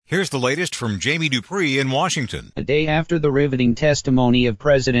Here's the latest from Jamie Dupree in Washington. A day after the riveting testimony of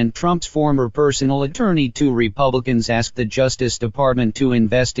President Trump's former personal attorney, two Republicans asked the Justice Department to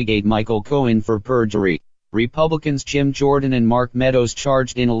investigate Michael Cohen for perjury. Republicans Jim Jordan and Mark Meadows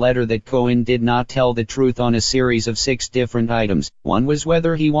charged in a letter that Cohen did not tell the truth on a series of 6 different items. One was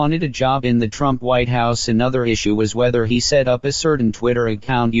whether he wanted a job in the Trump White House. Another issue was whether he set up a certain Twitter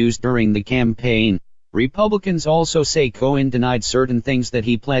account used during the campaign. Republicans also say Cohen denied certain things that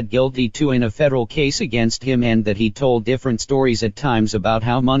he pled guilty to in a federal case against him, and that he told different stories at times about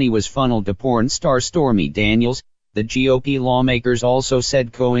how money was funneled to porn star Stormy Daniels. The GOP lawmakers also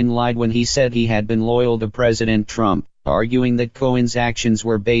said Cohen lied when he said he had been loyal to President Trump, arguing that Cohen's actions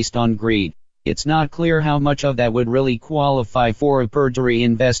were based on greed. It's not clear how much of that would really qualify for a perjury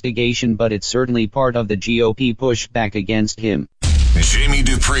investigation, but it's certainly part of the GOP pushback against him. Jamie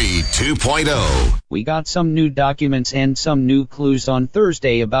Dupree 2.0. We got some new documents and some new clues on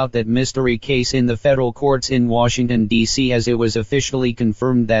Thursday about that mystery case in the federal courts in Washington, D.C., as it was officially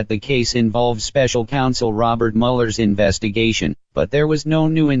confirmed that the case involves special counsel Robert Mueller's investigation. But there was no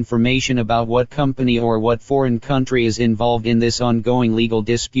new information about what company or what foreign country is involved in this ongoing legal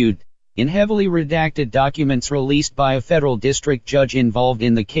dispute. In heavily redacted documents released by a federal district judge involved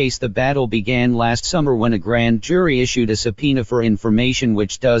in the case, the battle began last summer when a grand jury issued a subpoena for information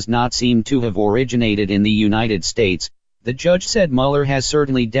which does not seem to have originated in the United States. The judge said Mueller has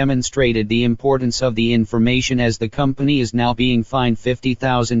certainly demonstrated the importance of the information, as the company is now being fined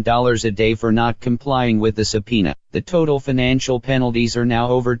 $50,000 a day for not complying with the subpoena. The total financial penalties are now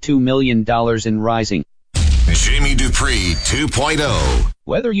over $2 million and rising. Jamie Dupree 2.0.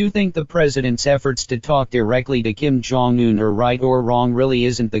 Whether you think the president's efforts to talk directly to Kim Jong-un are right or wrong really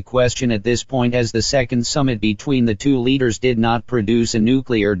isn't the question at this point, as the second summit between the two leaders did not produce a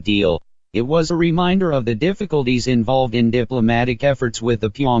nuclear deal. It was a reminder of the difficulties involved in diplomatic efforts with the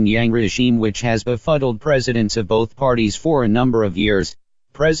Pyongyang regime, which has befuddled presidents of both parties for a number of years.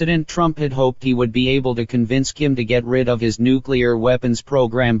 President Trump had hoped he would be able to convince Kim to get rid of his nuclear weapons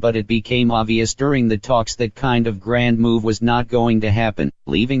program, but it became obvious during the talks that kind of grand move was not going to happen,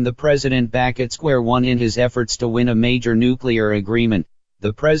 leaving the president back at square one in his efforts to win a major nuclear agreement.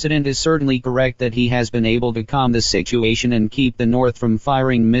 The president is certainly correct that he has been able to calm the situation and keep the North from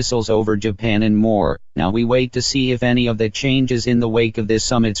firing missiles over Japan and more. Now we wait to see if any of that changes in the wake of this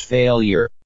summit's failure.